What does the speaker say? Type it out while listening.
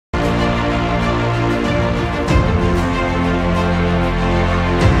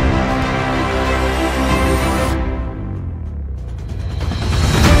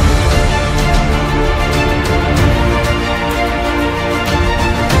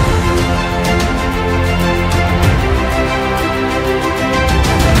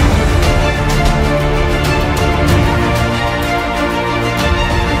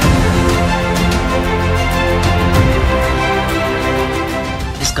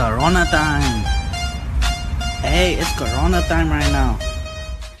Corona time. Hey, it's Corona time right now.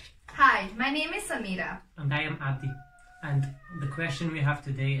 Hi, my name is Samira. And I am Abdi. And the question we have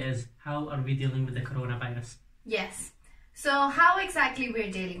today is, how are we dealing with the coronavirus? Yes. So how exactly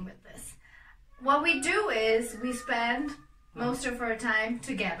we're dealing with this? What we do is we spend most of our time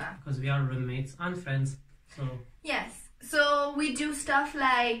together. Because we are roommates and friends. So yes. So we do stuff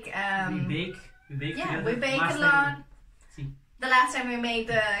like we bake yeah, together. we bake Last a lot. time The last time we made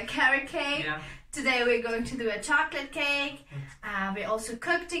the carrot cake. Yeah. Today we're going to do a chocolate cake. We also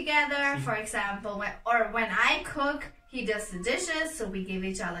cook together. For example, when I cook, he does the dishes, so we give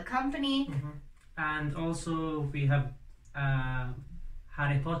each other company. And also we have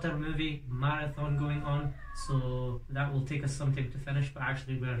Harry Potter movie marathon going on, so that will take us some time to finish, but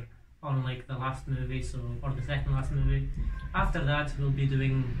actually we're on like the last movie, or the second last movie. After that we'll be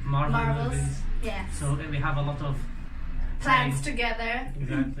doing Marvel movies. Yes. So we have a lot of plans together.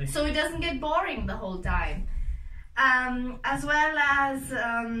 Exactly. So it doesn't get boring the whole time. As well as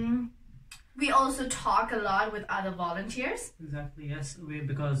we also talk a lot with other volunteers. Exactly, yes.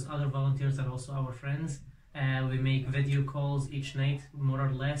 Because other volunteers are also our friends. We make video calls each night, more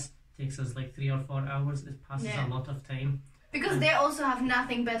or less. Takes us like 3 or 4 hours. It passes a lot of time. Because they also have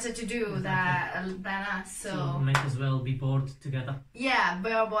nothing better to do than us, so might as well be bored together. Yeah,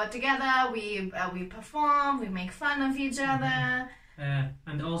 we're bored together. We perform. We make fun of each other.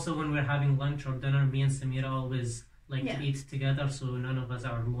 And also when we're having lunch or dinner, me and Samira always like to eat together, so none of us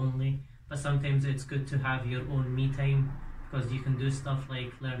are lonely. But sometimes it's good to have your own me time, because you can do stuff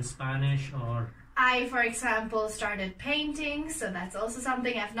like learn Spanish or... I, for example, started painting, so that's also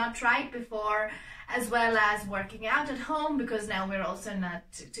something I've not tried before, as well as working out at home, because now we're also not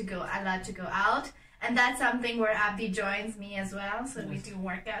allowed to go out. And that's something where Abdi joins me as well, so we do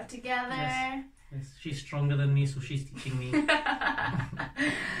work out together. Yes. She's stronger than me, so she's teaching me.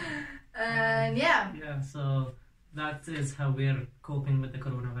 And yeah, so that is how we're coping with the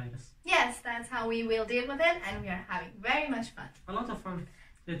coronavirus. Yes, that's how we will deal with it, and we are having very much fun. A lot of fun.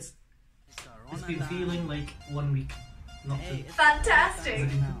 It's been feeling like 1 week. Not two. Fantastic.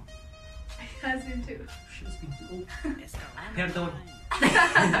 It has been too. She's been too. Perdón.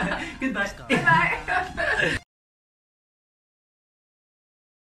 Goodbye. Bye.